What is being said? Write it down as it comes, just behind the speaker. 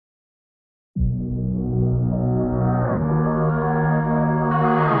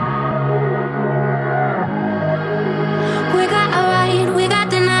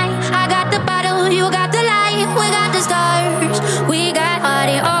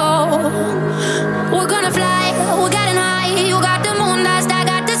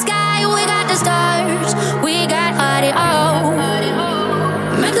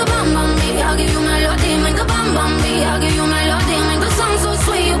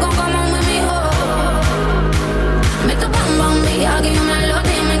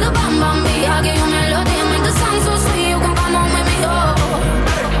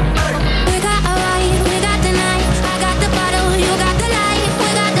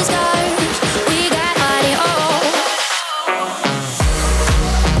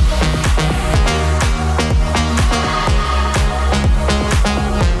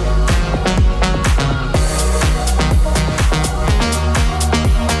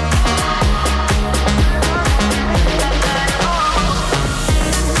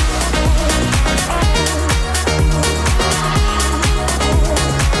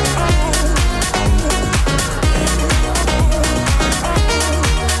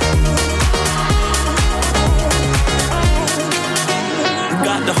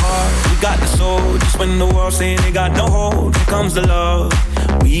when the world's saying they got no hope. Here comes the love,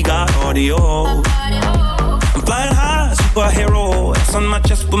 we got audio. I'm flying high, superhero. X on my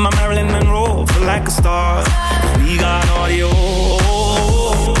chest with my Marilyn Monroe. Feel like a star, we got audio.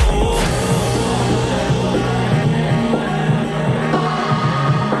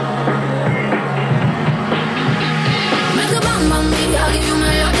 Make a bam bam beat, I'll give you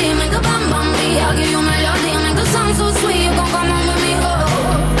melody. Make a bam bam beat, I'll give you melody. Make a song so sweet, you gon' come on with me, oh.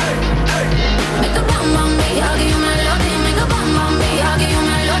 Make a bam bam beat, I'll give you melody. Make a bam bam beat, I'll give you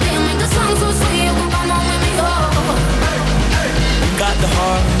melody. Make a song so sweet, you gon' come on with me, oh. We got the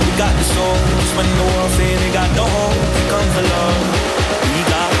heart, we got the soul. Just when the world say they got no hope, here comes the love, we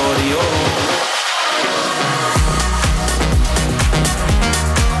got audio.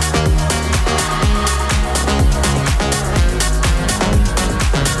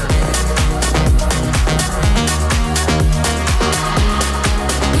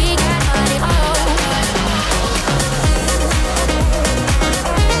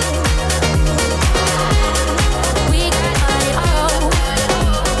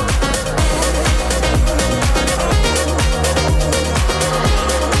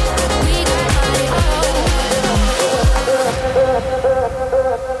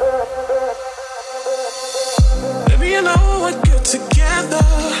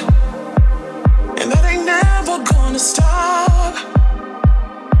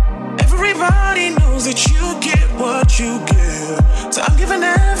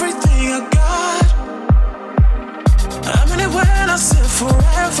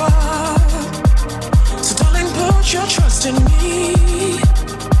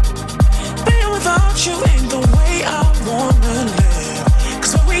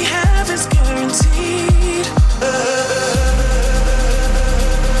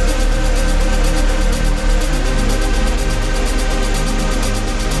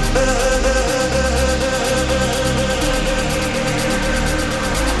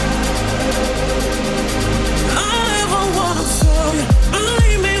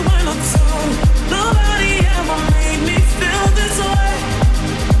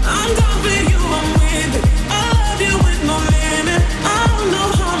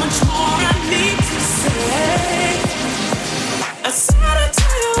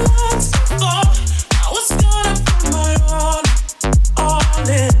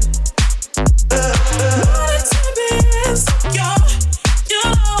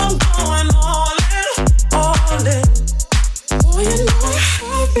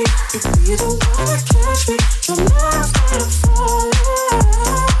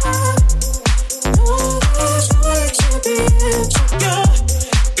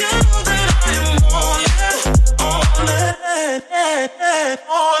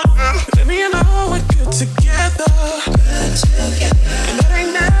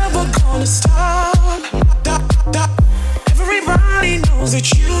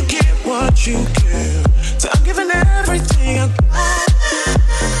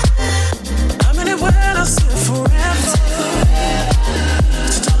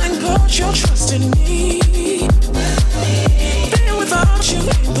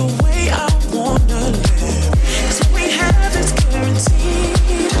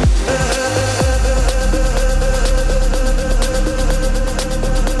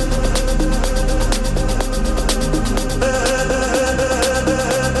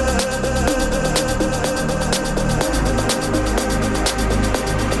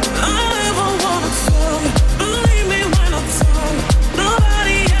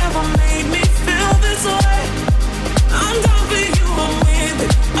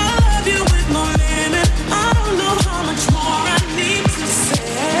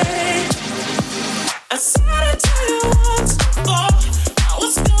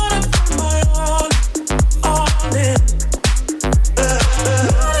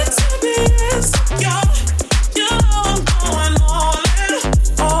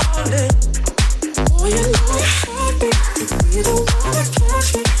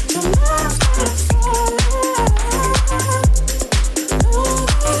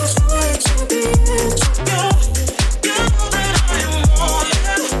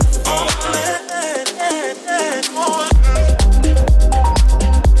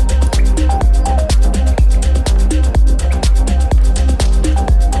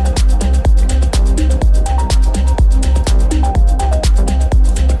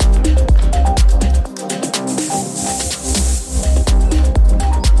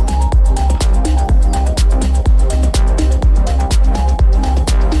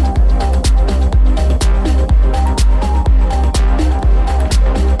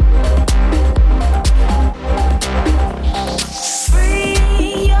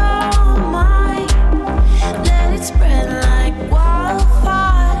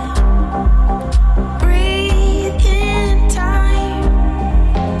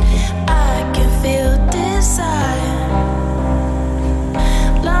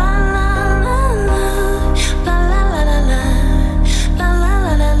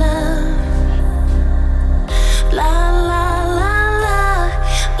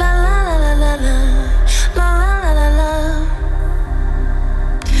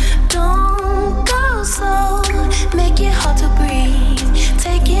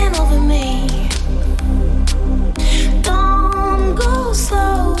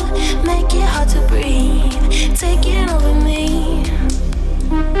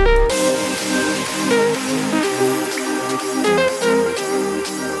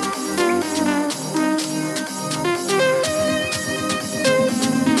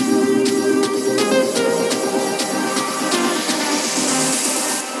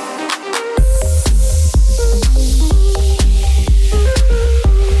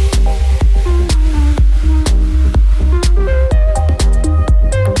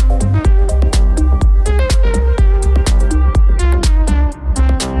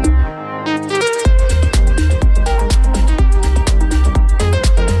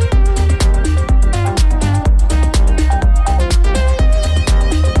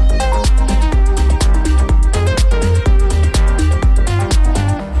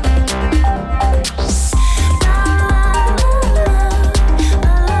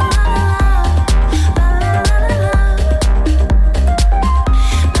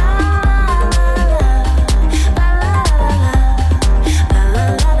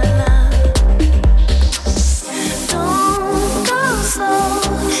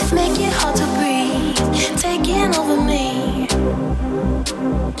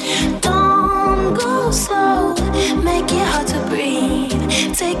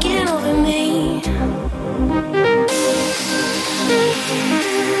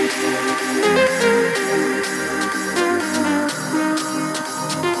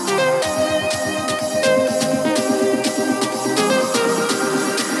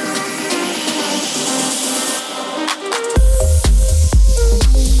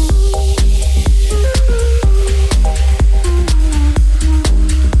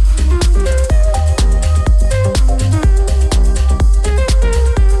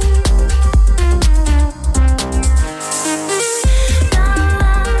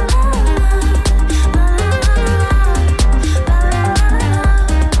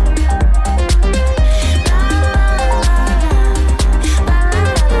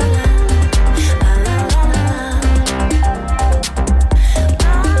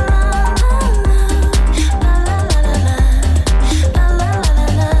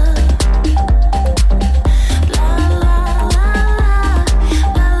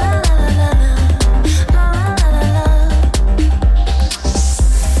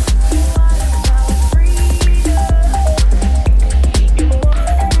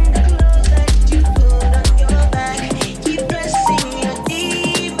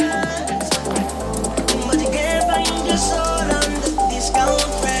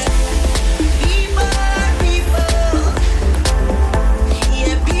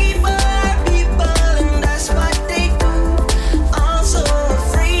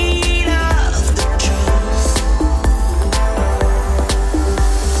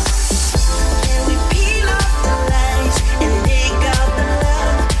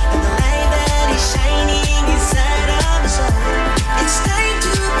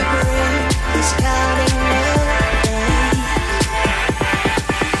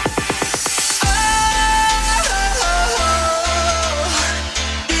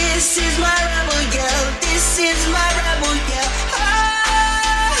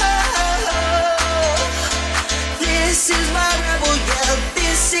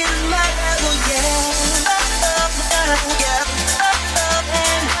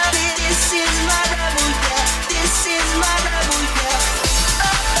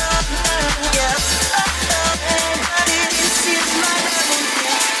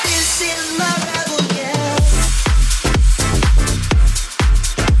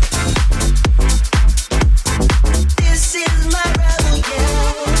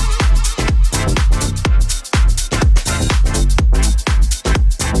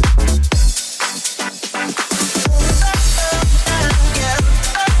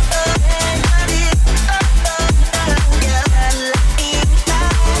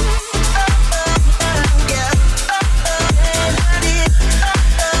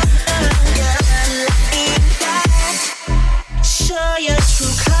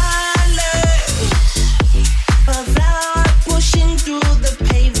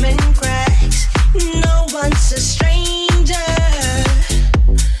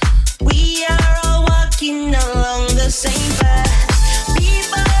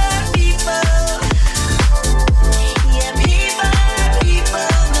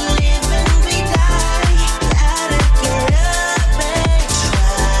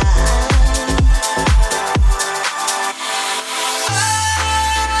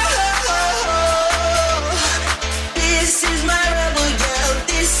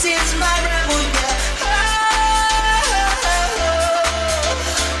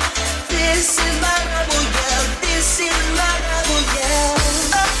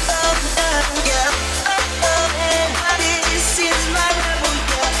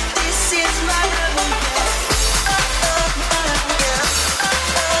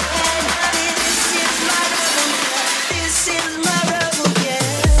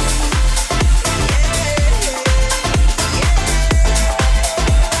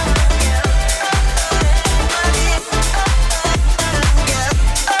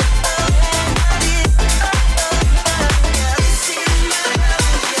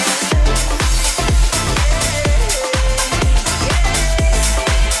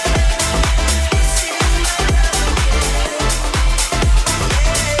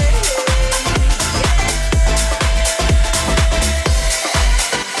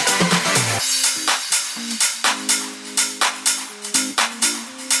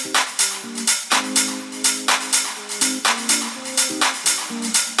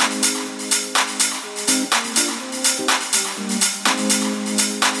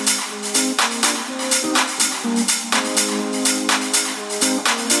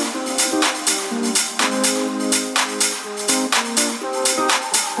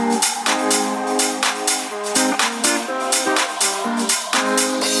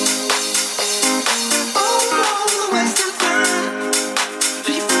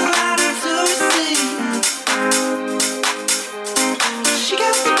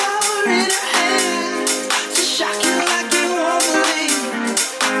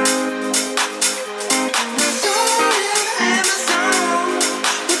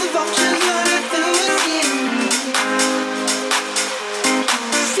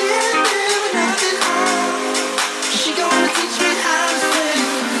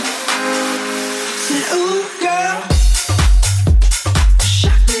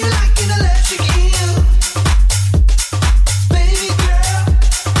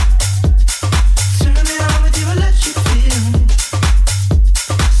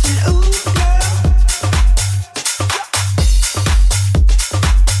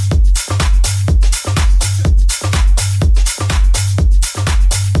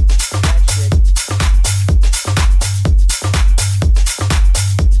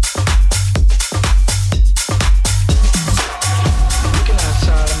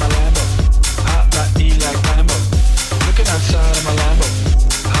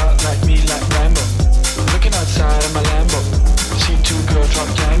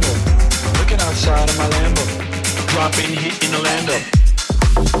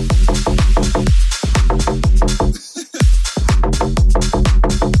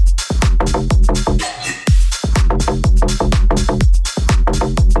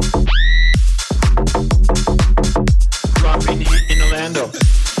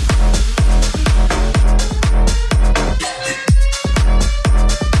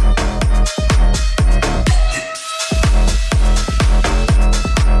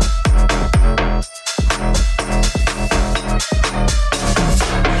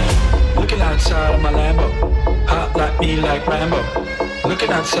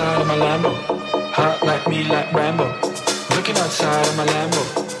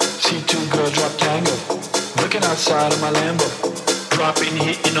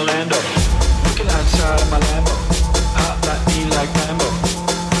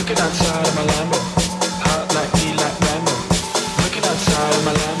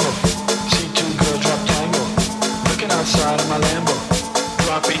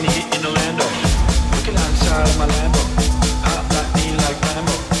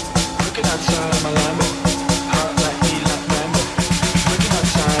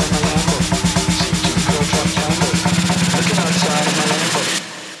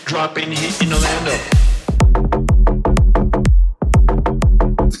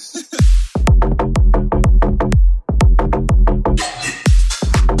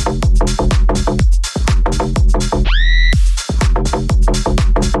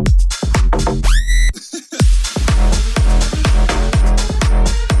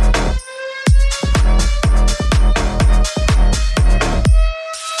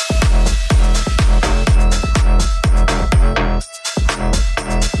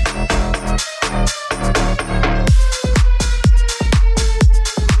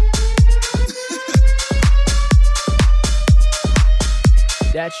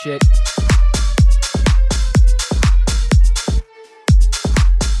 That shit.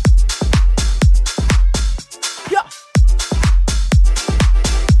 Yeah.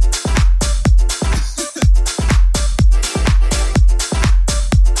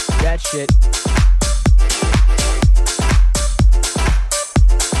 That shit.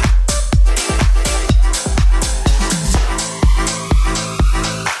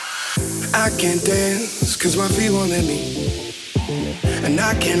 I can't dance cause my feet won't let me. And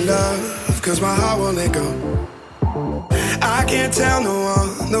I can't love cause my heart won't let go. I can't tell no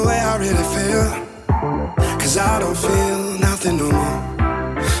one the way I really feel, cause I don't feel nothing no more.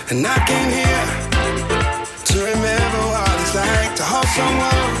 And I came here to remember what it's like to hold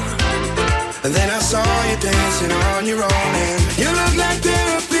someone. And then I saw you dancing on your own, and you look like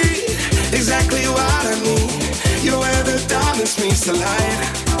therapy, exactly what I need. You're where the darkness meets the light.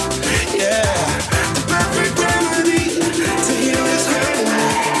 Yeah, the perfect remedy to heal this hurt in me.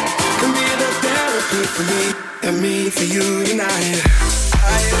 Can be the therapy for me and me for you tonight.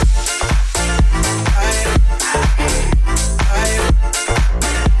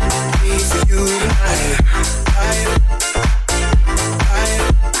 Me for you tonight.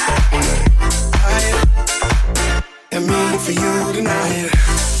 And me for you tonight.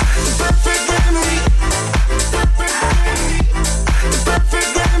 The perfect remedy. The perfect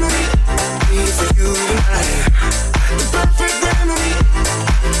remedy. Me for you tonight. The perfect remedy.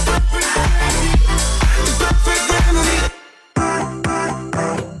 The perfect remedy.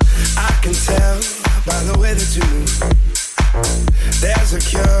 I can tell by the way that you move, there's a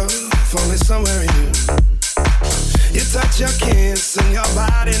cure falling somewhere in you. You touch your kiss and your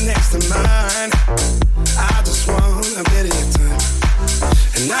body next to mine. I just want a bit of your time.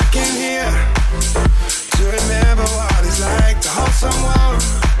 And I came here to remember what it's like to hold someone.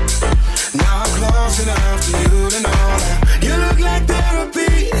 Now I'm close enough to you to know that you look like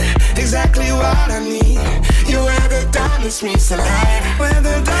therapy, exactly what I need. You're where the darkness meets the light. Where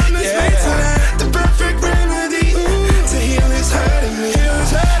the darkness meets the light. The perfect remedy to heal this hurt in me.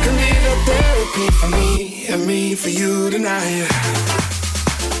 Can be the therapy for me and me for you tonight.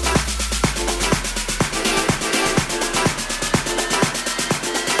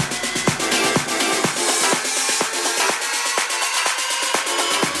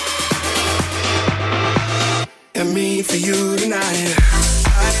 And me for you tonight.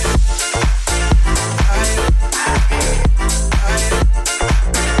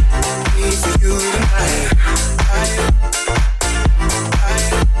 Me for you tonight.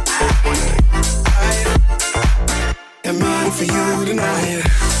 And me for you tonight.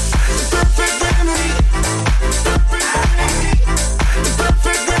 The perfect remedy. The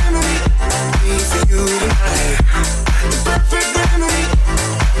perfect remedy. Me for you tonight. The perfect remedy.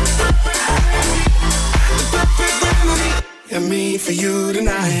 The perfect remedy. And me for you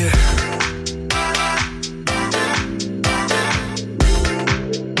tonight.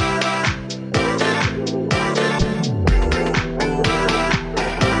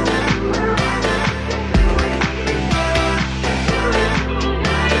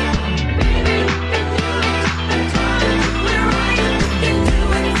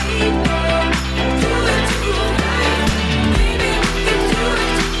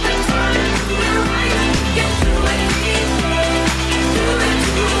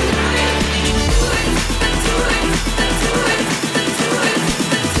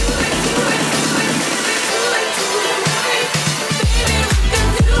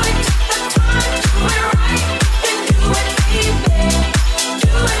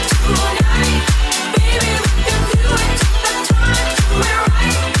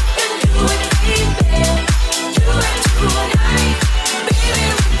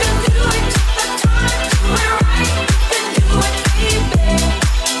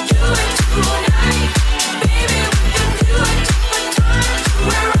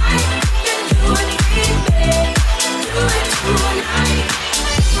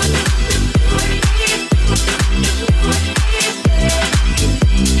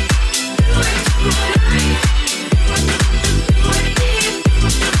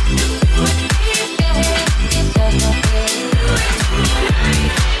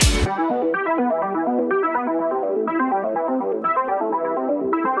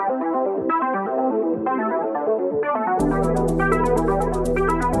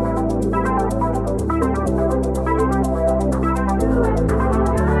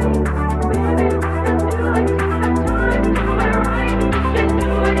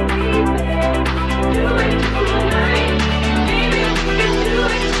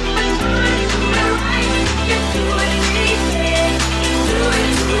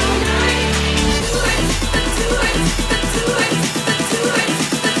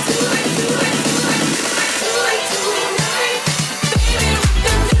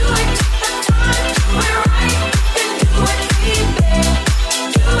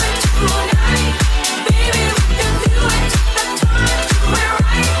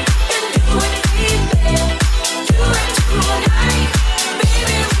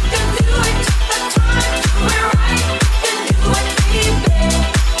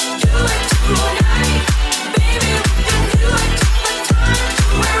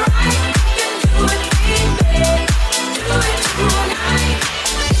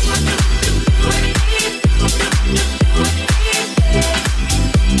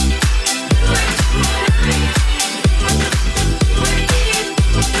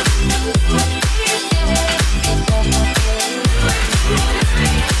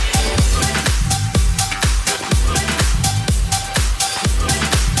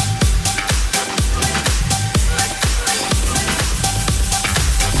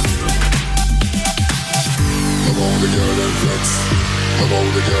 the girl and flex. Come on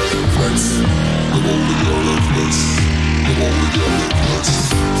the girl and flex. Come on the girl and flex. Come on the girl and flex.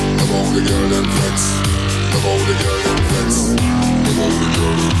 Come on the girl and flex. Come on the girl and flex. Come on the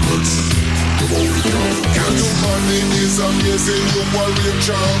girl and flex. Come on the girl and flex. Girl, your body is amazing, you are real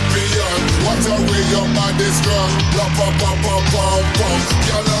champion. What a way your body strong. La pa pa pa pa pa.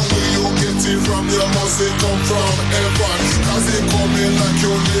 Girl, and where you get it from, you must it come from heaven. Cause it coming like you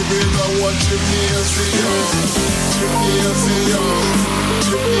live in a one gymnasium. Gymnasium.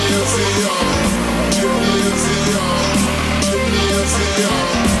 Gymnasium. Gymnasium. Gymnasium.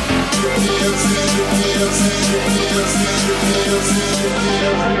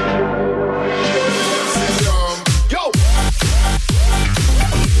 Yo!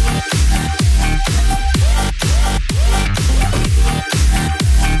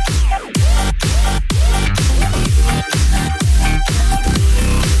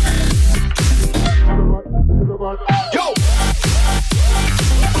 Yo!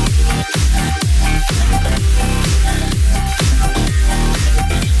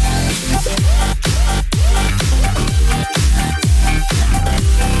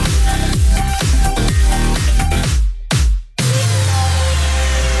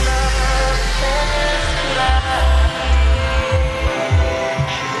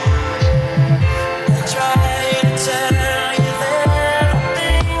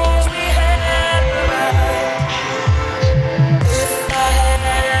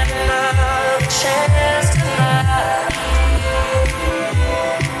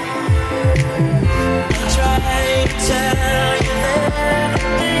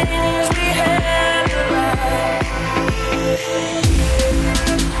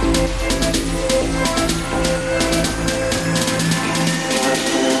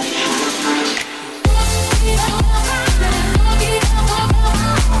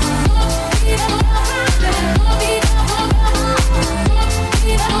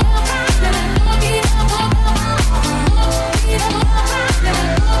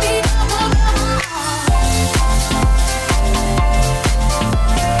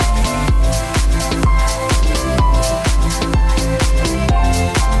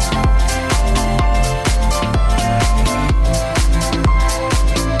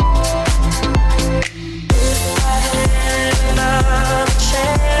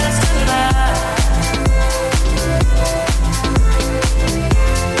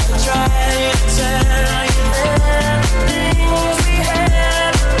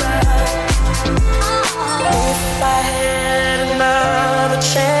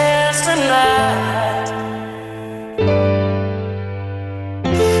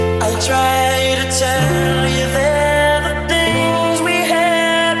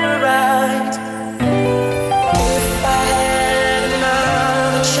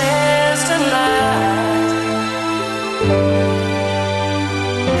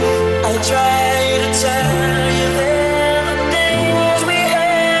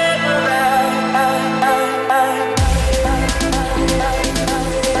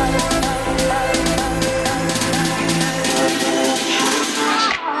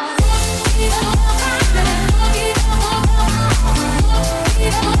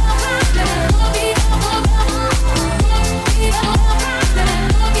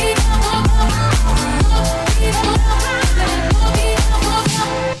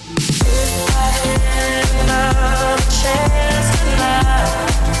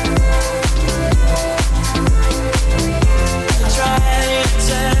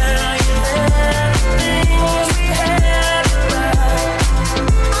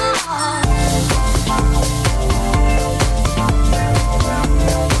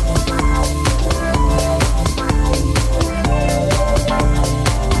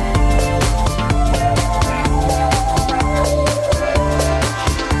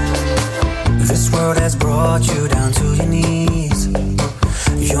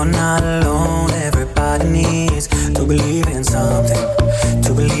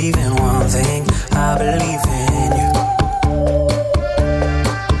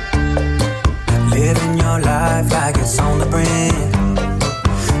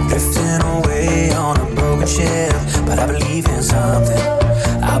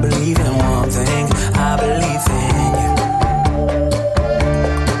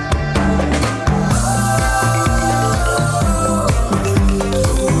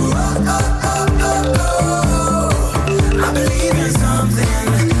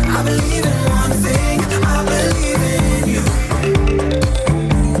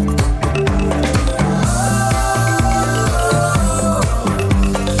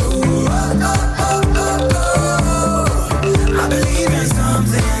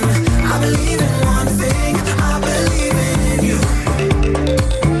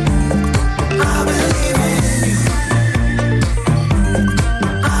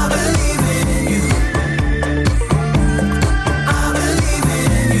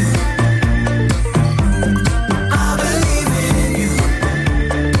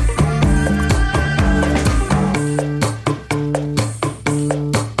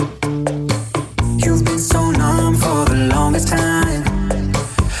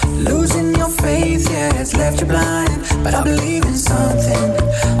 but I believe in something.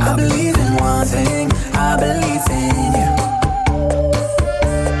 I believe in one thing. I believe in you.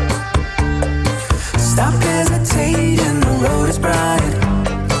 Stop hesitating, the road is bright.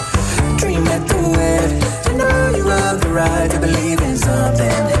 Dream at the word, to know you love the right. To believe in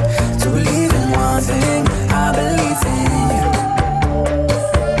something, to believe in one thing. I believe in you.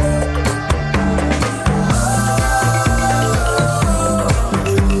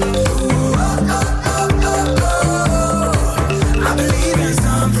 I believe in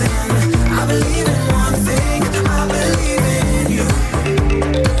something, I believe in one thing. I believe in you.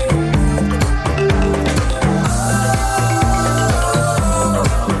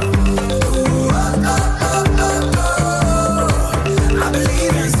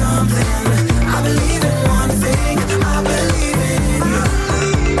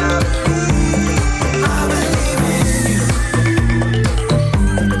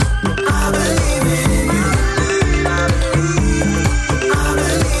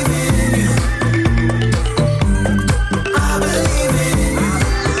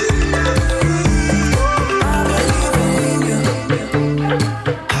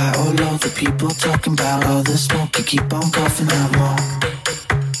 Talking about all the smoke, you keep on coughing, I won't.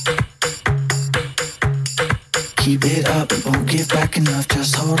 Keep it up, it won't give back enough.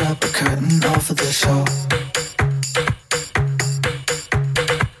 Just hold up a curtain off of the show.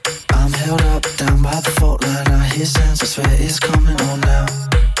 I'm held up, down by the fault line. I hear sounds, I swear it's coming on now.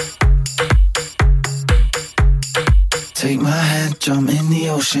 Take my hand, jump in the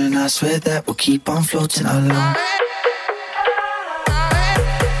ocean. I swear that we'll keep on floating alone.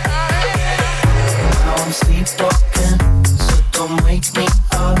 Sleepwalking, so don't wake me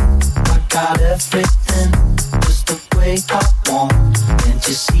up. I got everything just the way I want. Can't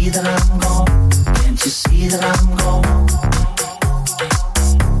you see that I'm gone? Can't you see that I'm gone?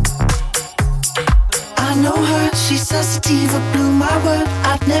 I know her, she's sensitive, it blew my word.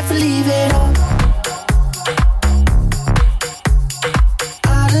 I'd never leave it all.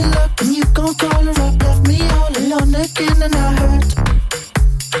 Out of luck, and you gon' call her up. Left me all alone again, and I hurt.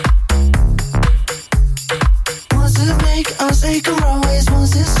 Us take her always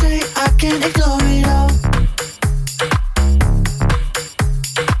once it's straight. I can't ignore it all.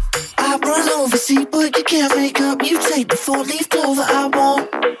 I run over, see, but you can't make up. You take the 4-leaf clover I want.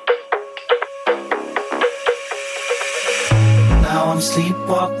 Now I'm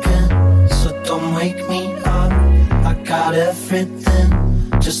sleepwalking, so don't wake me up. I got everything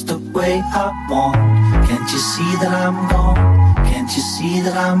just the way I want. Can't you see that I'm gone? Can't you see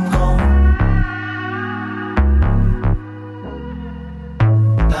that I'm gone?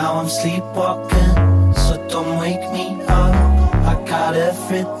 Now I'm sleepwalking, so don't wake me up. I got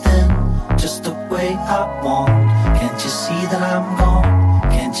everything just the way I want. Can't you see that I'm gone?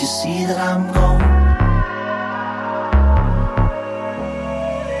 Can't you see that I'm gone?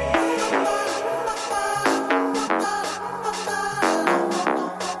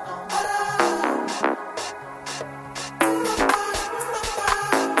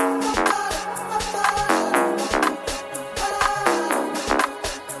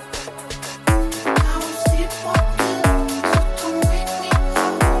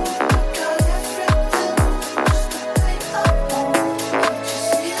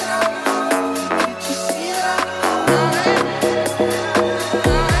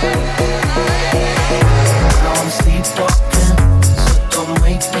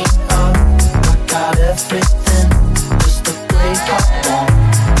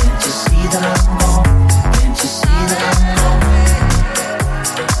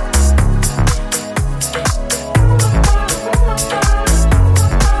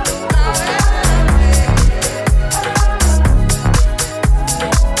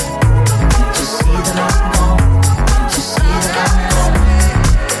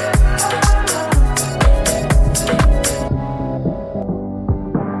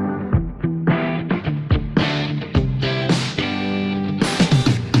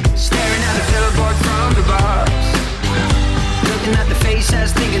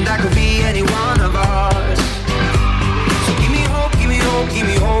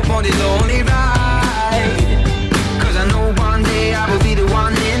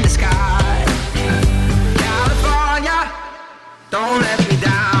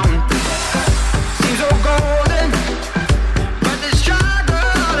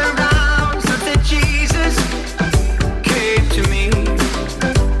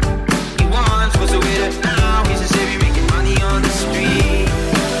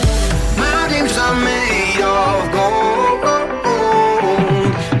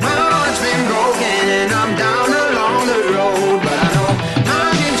 My heart's been broken and I'm down along the road, but I know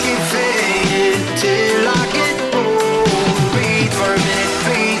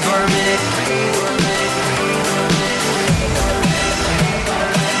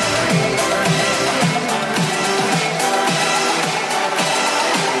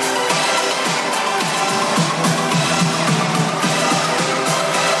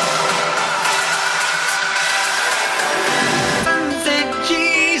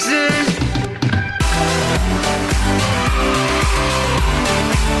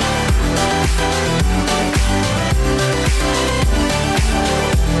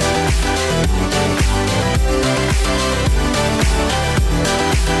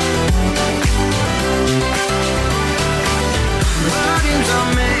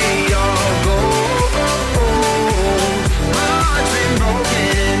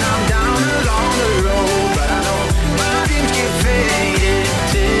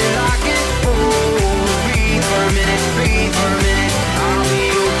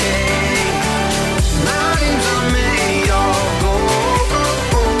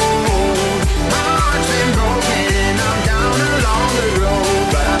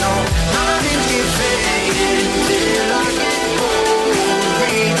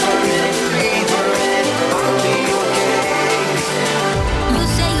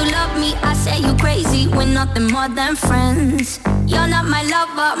more than friends. You're not my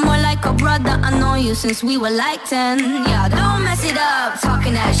lover, more like a brother. I know you since we were like 10. Yeah, don't mess it up,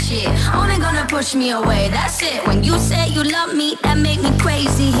 talking that shit. Only gonna push me away, that's it. When you say you love me, that make me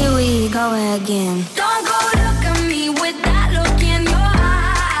crazy. Here we go again. Don't go look at me with that look in your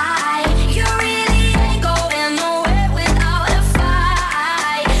eye. You really ain't going nowhere without a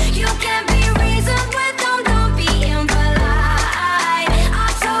fight. You can't be reasoned with them, don't be impolite. I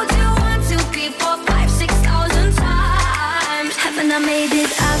told you 1, 2, 3, 4, 5, 6,000 times. Haven't I made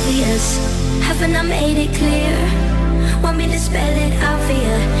it obvious? Haven't I made it clear? Want me to spell it out for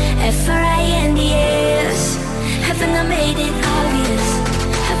you? F-R-I-N-D-S. Haven't I made it obvious?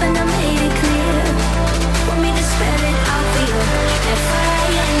 Haven't I made it clear? Want me to spell it out for you?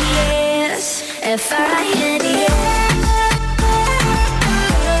 F-R-I-N-D-S. F-R-I-N-D-S.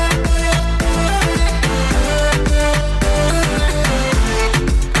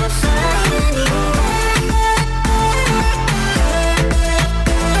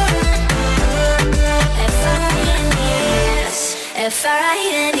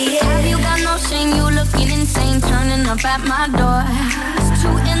 F-R-I-N-D-S. Have you got no shame? You looking insane, turning up at my door. It's 2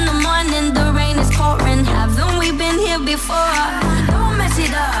 in the morning, the rain is pouring. Haven't we been here before? Don't mess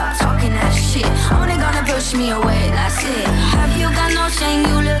it up, talking that shit. Only gonna push me away, that's it. Have you got no shame?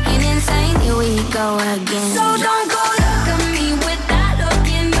 You looking insane. Here we go again. So don't go look at me with that look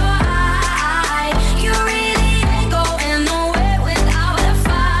in your eye. You really ain't going nowhere without a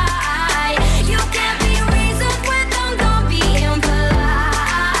fight. You can't be reasoned with them, don't be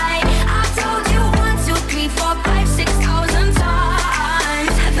impolite. I told you 1, 2, 3, 4, 5, 6,000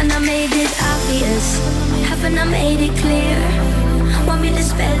 times. Haven't I made it obvious? Haven't I made it clear? Want me to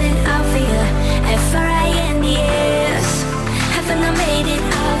spell it out for you? F-R-I-N-D-S. Haven't I made it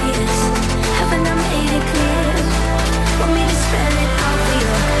obvious? Haven't I made it clear? Want me to spell it out for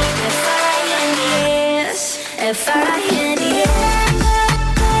you? F-R-I-N-D-S. F-R-I-N-D-S.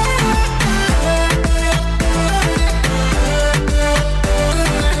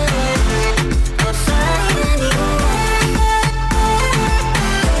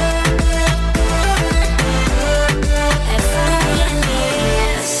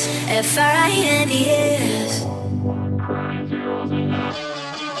 F-R-I-N-D-S.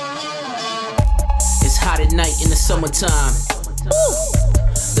 It's hot at night in the summertime. Woo!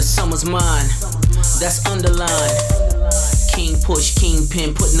 The summer's mine. That's underlined. King push,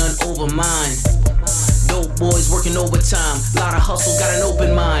 kingpin, put none over mine. Dope boys working overtime. Lot of hustle, got an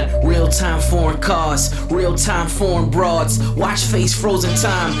open mind. Real time foreign cars, real time foreign broads. Watch face frozen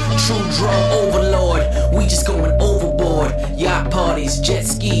time. True drug overlord. We just going overboard. Yacht parties, jet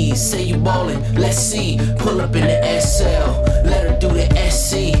skis. Say you ballin', let's see. Pull up in the SL. Let her do the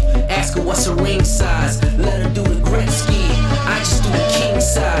SC. Ask her what's her ring size. Let her do the Gretzky. I just do the king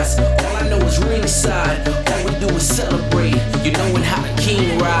size. All I know is ringside. All we do is celebrate. You knowin' how the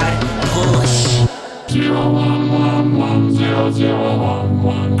king ride. Push.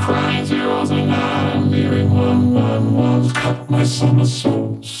 0111011, crying zeros and I'm hearing 111s. Cut my summer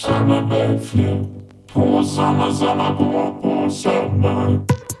soul, summer backflip. Poor summer, summer, poor summer.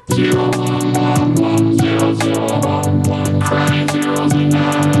 0111011, crying zeros and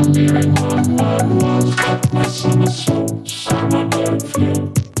I'm hearing 111s. Cut my summer soul, summer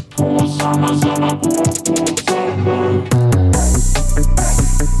backflip. Poor summer, summer, poor summer.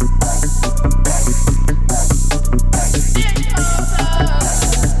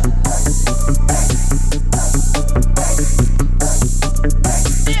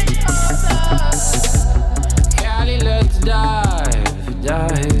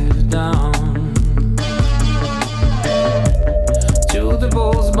 Dive down to the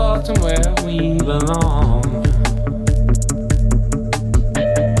bull's bottom where we belong.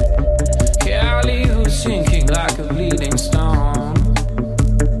 Cali who's sinking like a bleeding stone.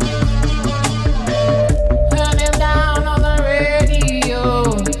 Turn him down on the radio.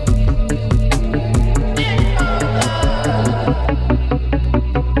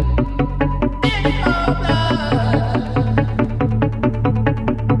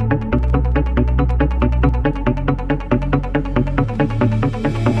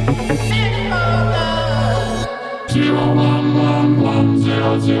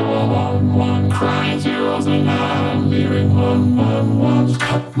 Crying zeros and I'm hearing 111s.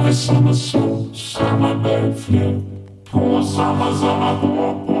 Cut my summer soul, summer backflip. Poor summer, summer,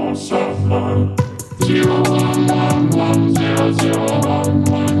 poor summer.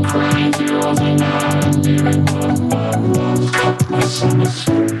 0111011, crying zeros and I'm hearing 111s. Cut my summer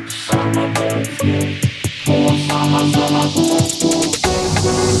soul, summer backflip. Poor summer, summer, poor summer.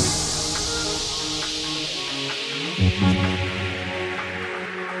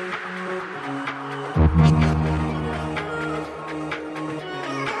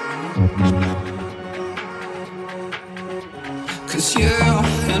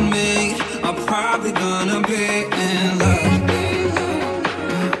 and me are probably gonna be in love.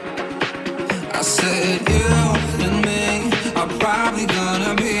 I said you and me are probably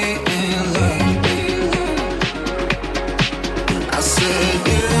gonna be in love. I said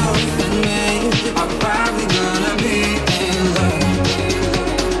you and me are probably gonna be in love.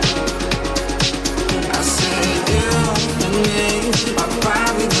 I said you and me are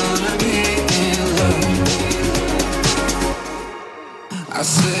probably gonna be in love. I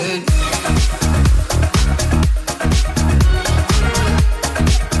said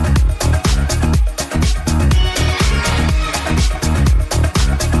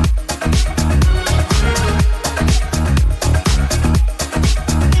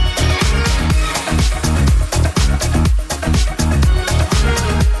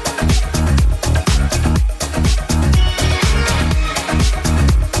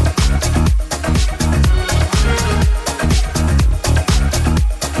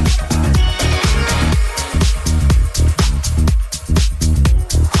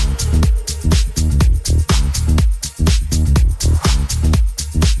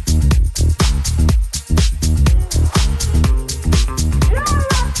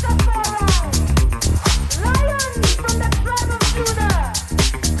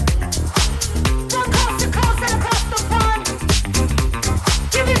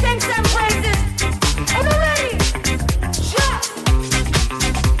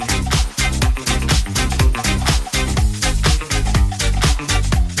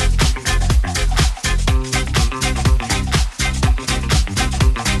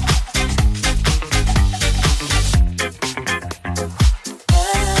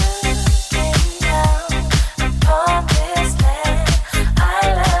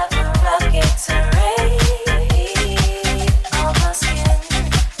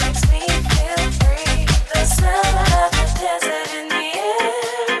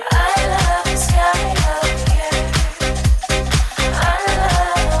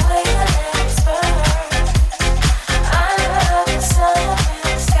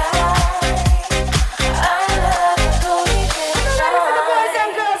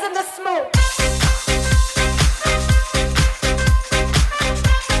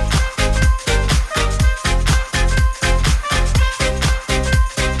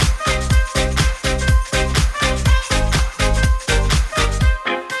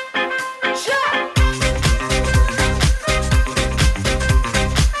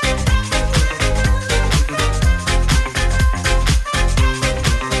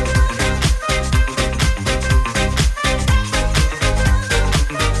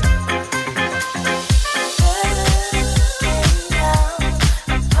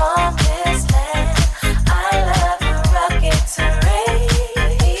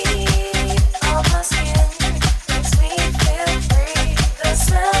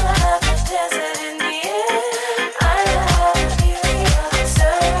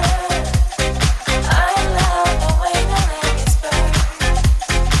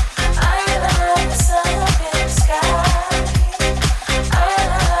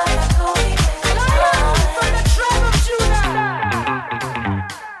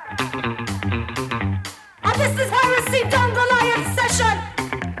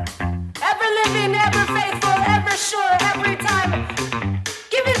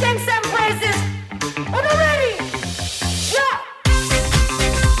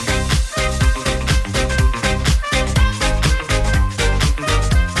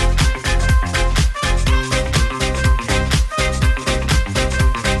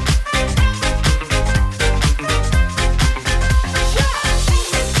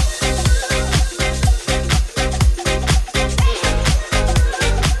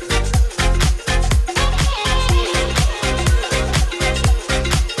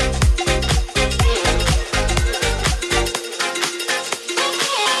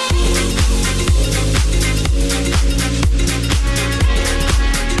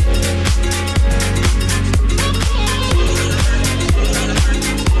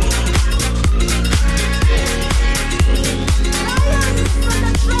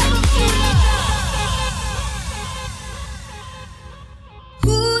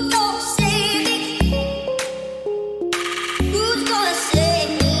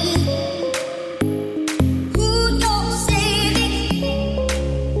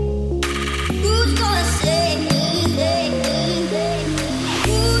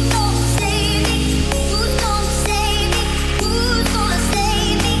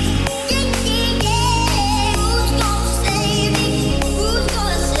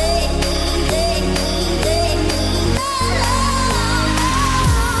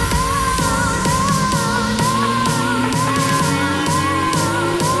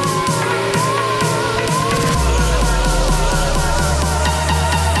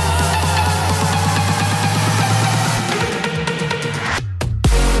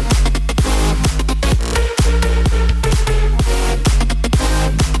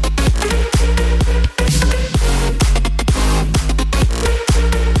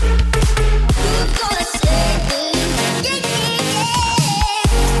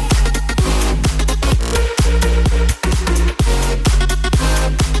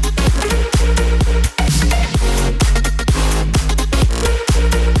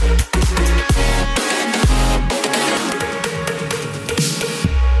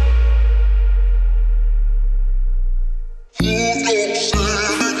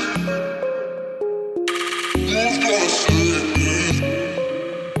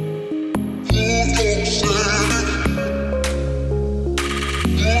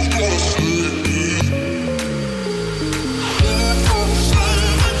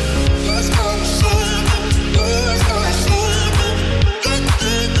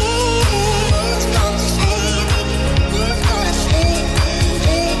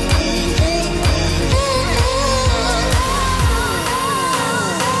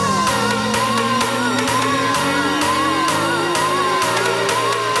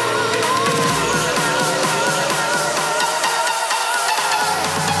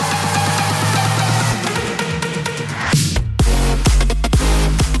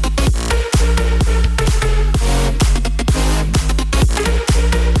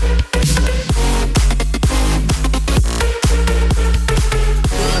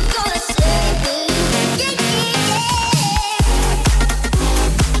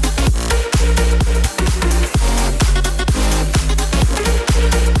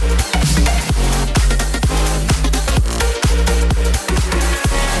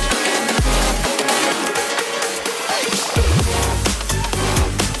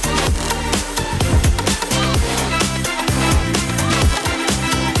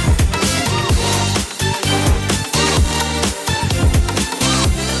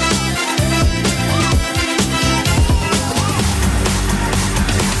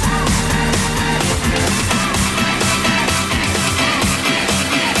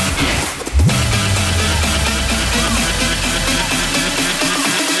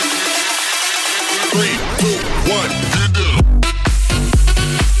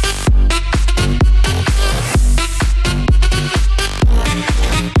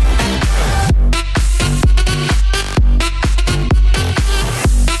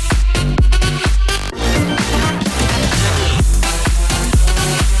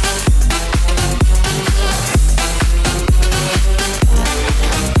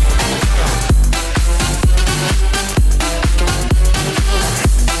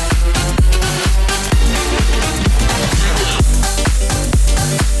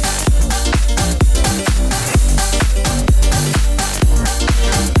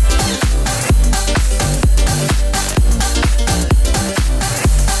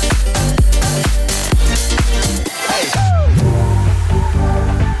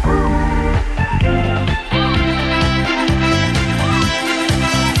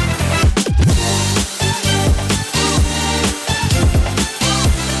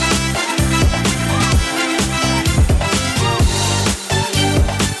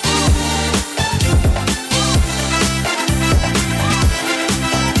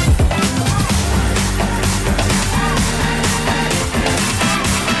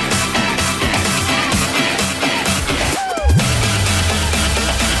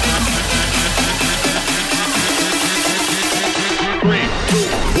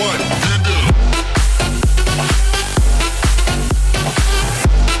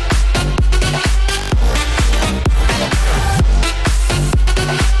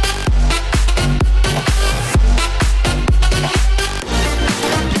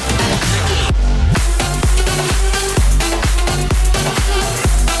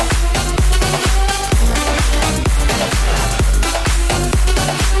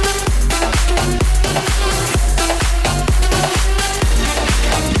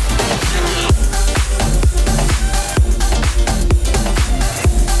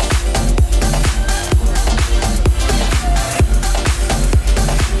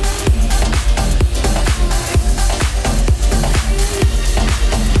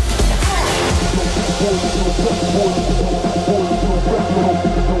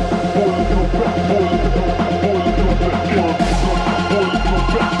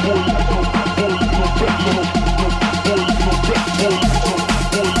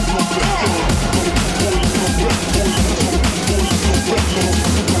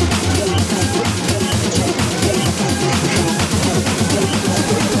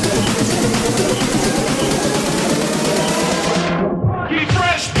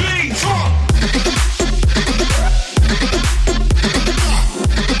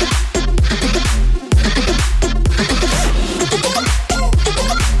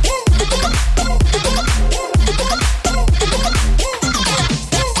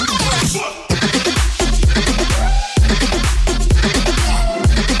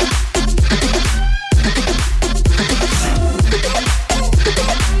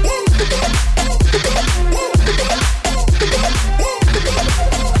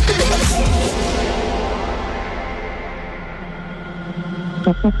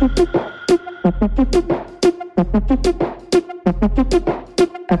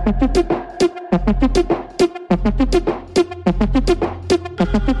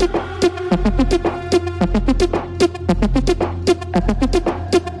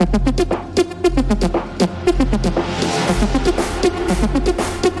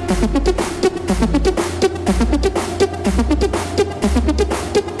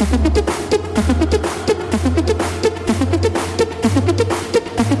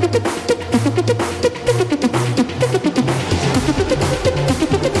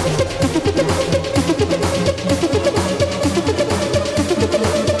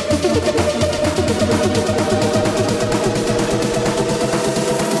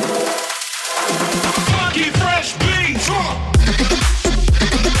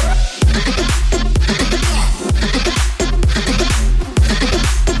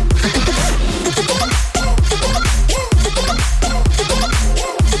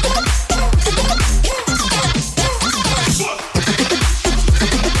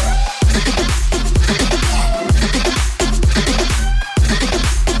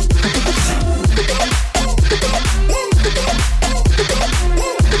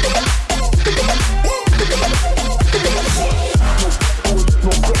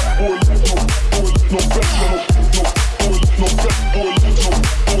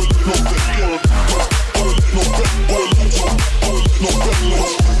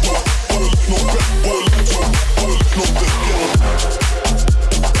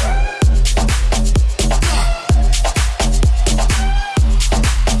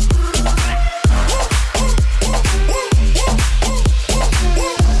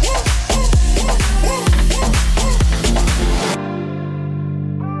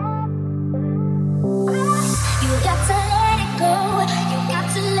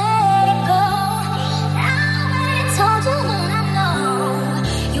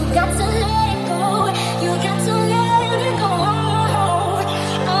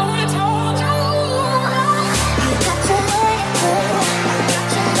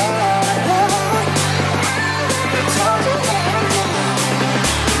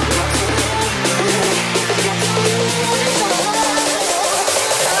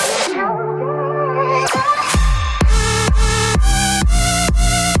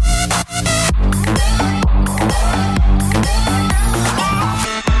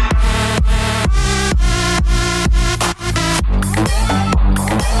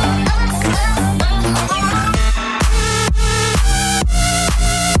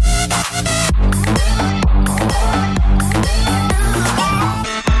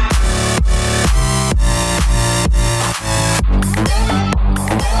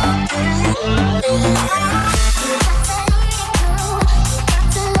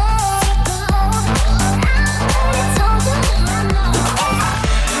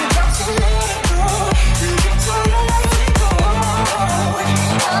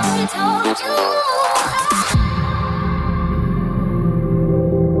told you